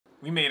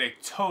We made a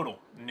total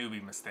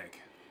newbie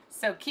mistake.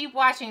 So keep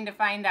watching to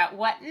find out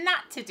what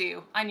not to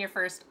do on your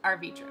first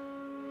RV trip.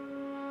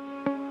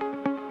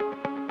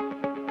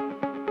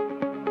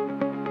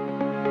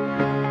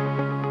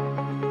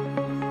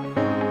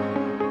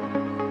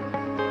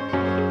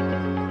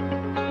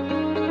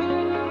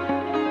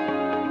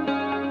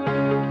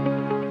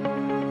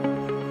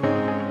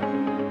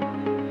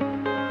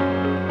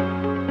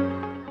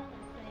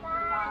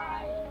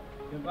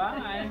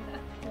 Goodbye.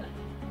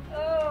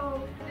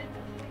 Oh.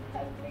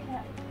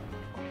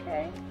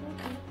 Okay.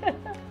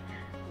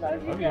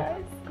 Love you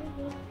guys.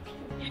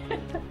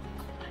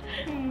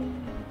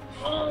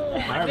 Oh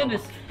my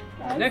goodness.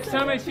 Next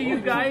time I see you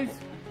guys,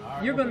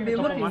 you're going to be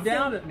looking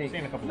down at me. See you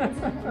in a couple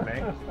months.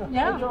 Okay?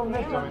 Yeah.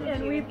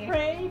 And we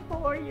pray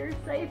for your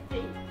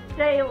safety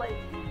daily.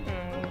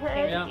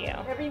 Okay? Thank you.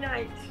 Every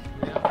night.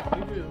 Yeah,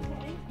 we do.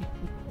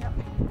 Yep.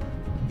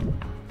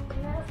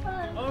 Have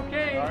fun.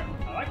 Okay. All right.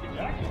 I like your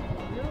jacket.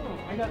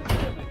 I got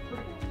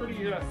Pretty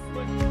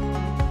slick.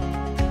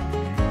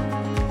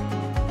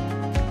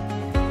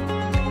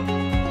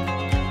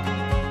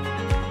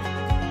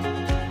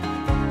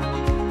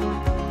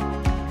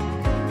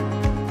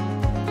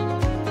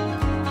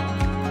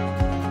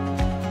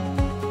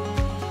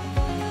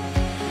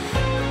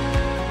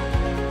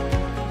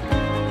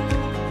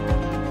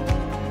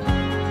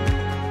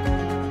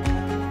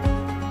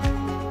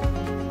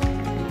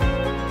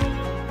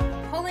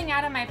 Pulling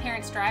out of my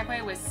parents'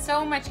 driveway was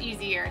so much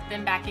easier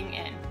than backing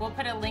in. We'll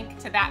put a link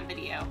to that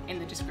video in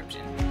the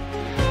description.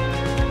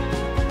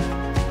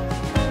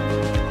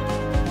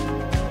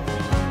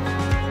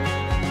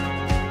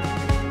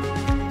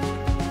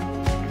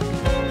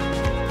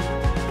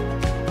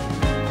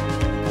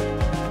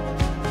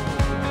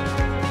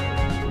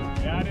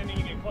 Yeah, I didn't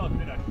even get close,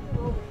 did I?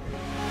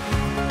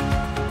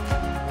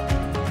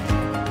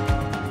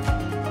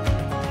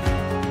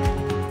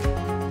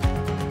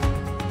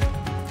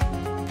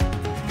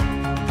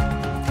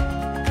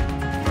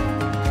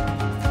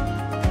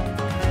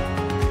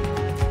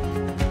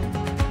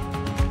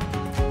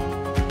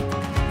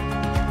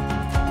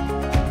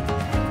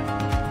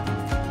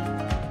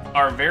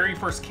 Our very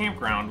first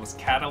campground was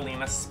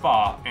Catalina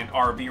Spa and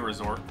RV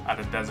Resort out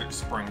of Desert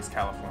Springs,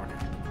 California.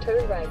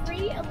 Turn right.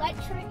 Free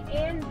electric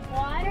and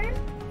water.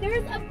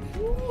 There's a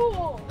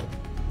pool.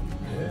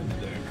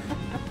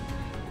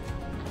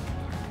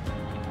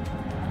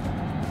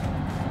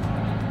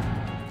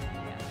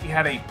 We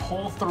had a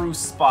pull-through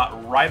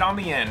spot right on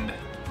the end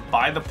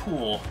by the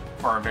pool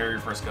for our very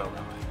first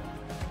go-round.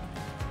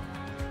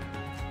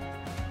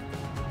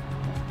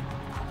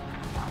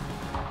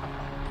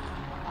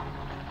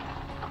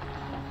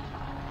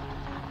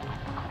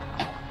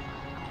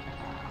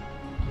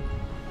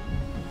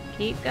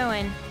 Keep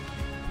going.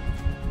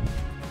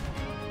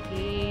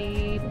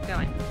 Keep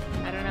going.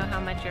 I don't know how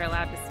much you're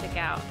allowed to stick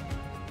out.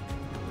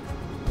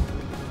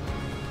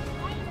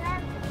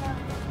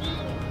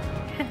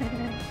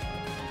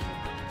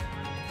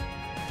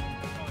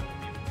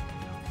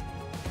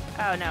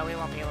 Oh no, we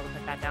won't be able to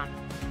put that down.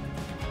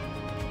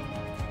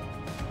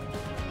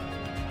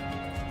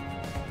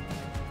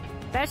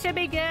 That should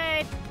be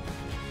good.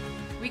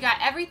 We got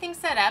everything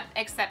set up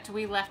except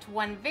we left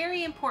one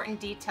very important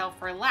detail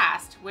for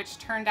last, which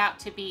turned out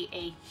to be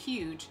a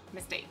huge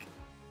mistake.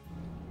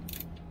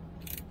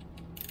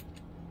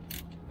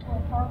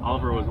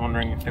 Oliver was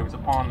wondering if there was a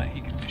pond that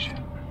he could fish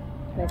in.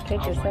 There's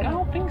pictures I set up.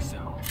 don't think so.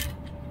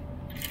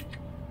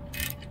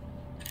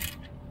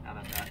 Now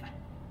that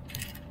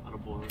little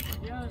boy was like,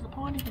 yeah, there's a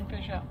pond you can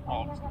fish at.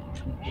 Oliver's going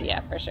to fish. Yeah,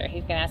 for sure.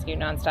 He's gonna ask you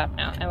nonstop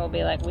now, and we'll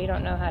be like, we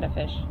don't know how to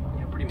fish.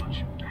 Yeah, pretty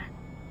much.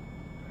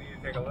 We need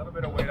to take a little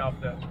bit of weight off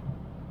the.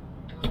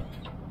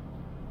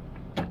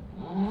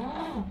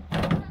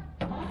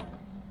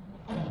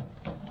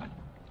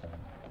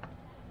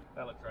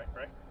 That looks right,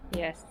 right?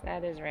 Yes,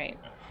 that is right.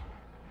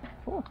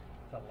 Ooh,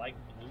 It's a light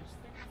blue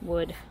stick.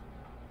 wood.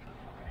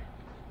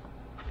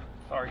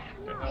 Sorry.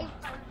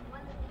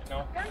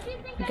 No.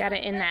 You got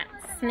it in that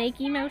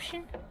snaky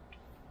motion.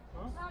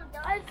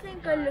 I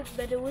think I look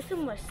better with a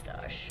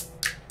mustache.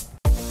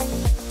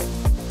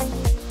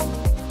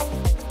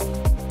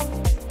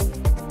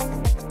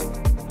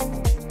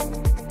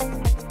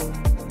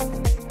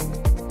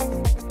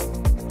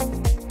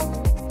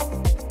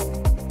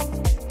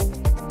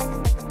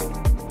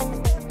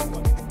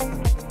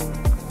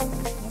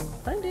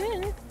 Plugged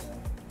in.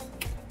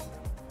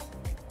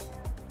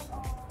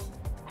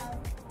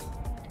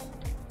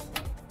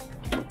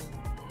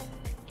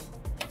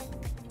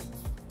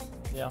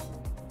 Yeah.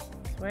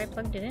 That's where I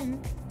plugged it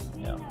in.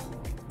 Yeah.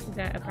 Is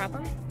that a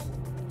problem?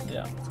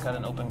 Yeah. It's got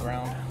an open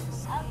ground.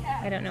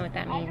 I don't know what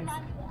that means.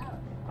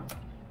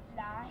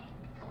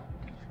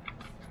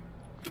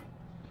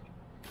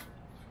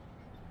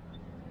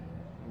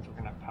 We're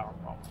gonna have power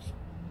problems.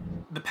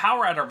 The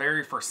power at our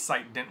very first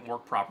site didn't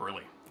work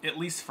properly, at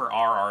least for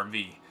our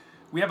RV.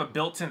 We have a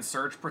built-in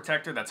surge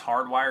protector that's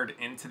hardwired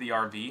into the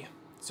RV,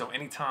 so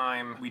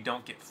anytime we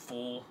don't get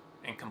full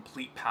and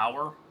complete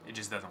power, it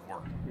just doesn't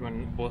work. You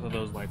want both of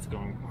those lights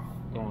going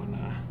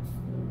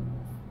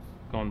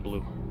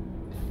blue.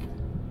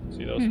 So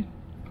See those?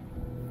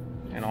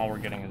 And all we're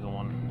getting is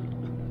one.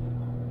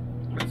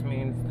 This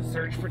means the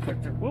surge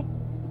protector, whoop,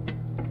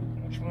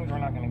 which means we're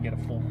not going to get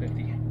a full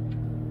 50.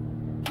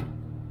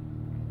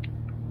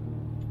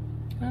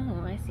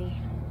 Oh, I see.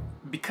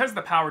 Because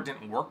the power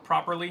didn't work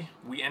properly,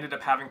 we ended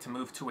up having to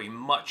move to a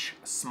much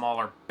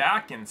smaller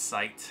back-end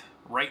site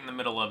right in the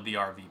middle of the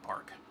RV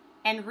park.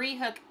 And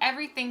rehook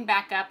everything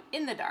back up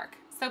in the dark.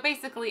 So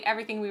basically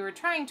everything we were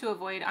trying to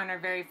avoid on our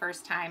very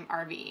first time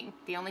RVing.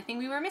 The only thing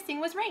we were missing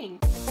was rain.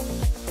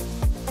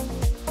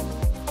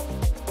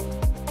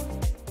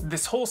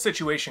 This whole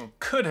situation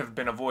could have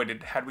been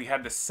avoided had we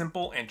had this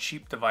simple and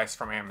cheap device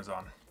from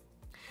Amazon.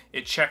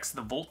 It checks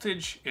the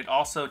voltage. It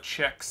also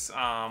checks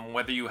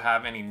whether you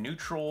have any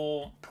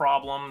neutral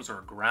problems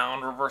or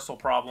ground reversal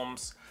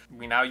problems.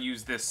 We now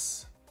use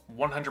this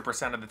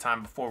 100% of the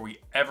time before we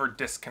ever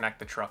disconnect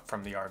the truck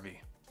from the RV.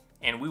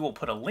 And we will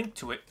put a link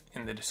to it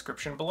in the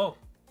description below.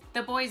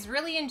 The boys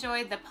really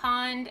enjoyed the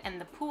pond and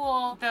the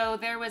pool, though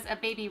there was a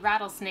baby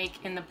rattlesnake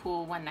in the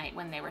pool one night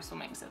when they were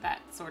swimming, so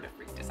that sort of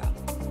freaked us out.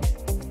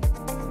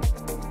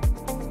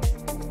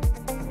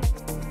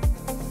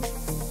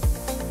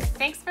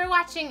 Thanks for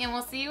watching, and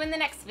we'll see you in the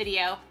next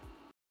video.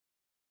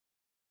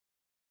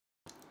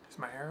 Is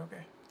my hair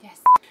okay?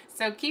 Yes.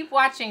 So keep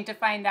watching to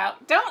find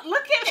out. Don't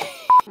look at me!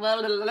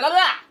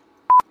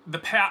 The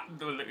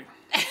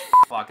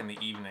o'clock in the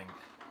evening.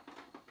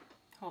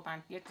 Hold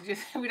on, you have to do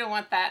that. We don't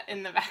want that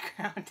in the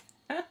background.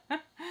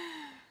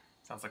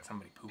 Sounds like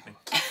somebody pooping.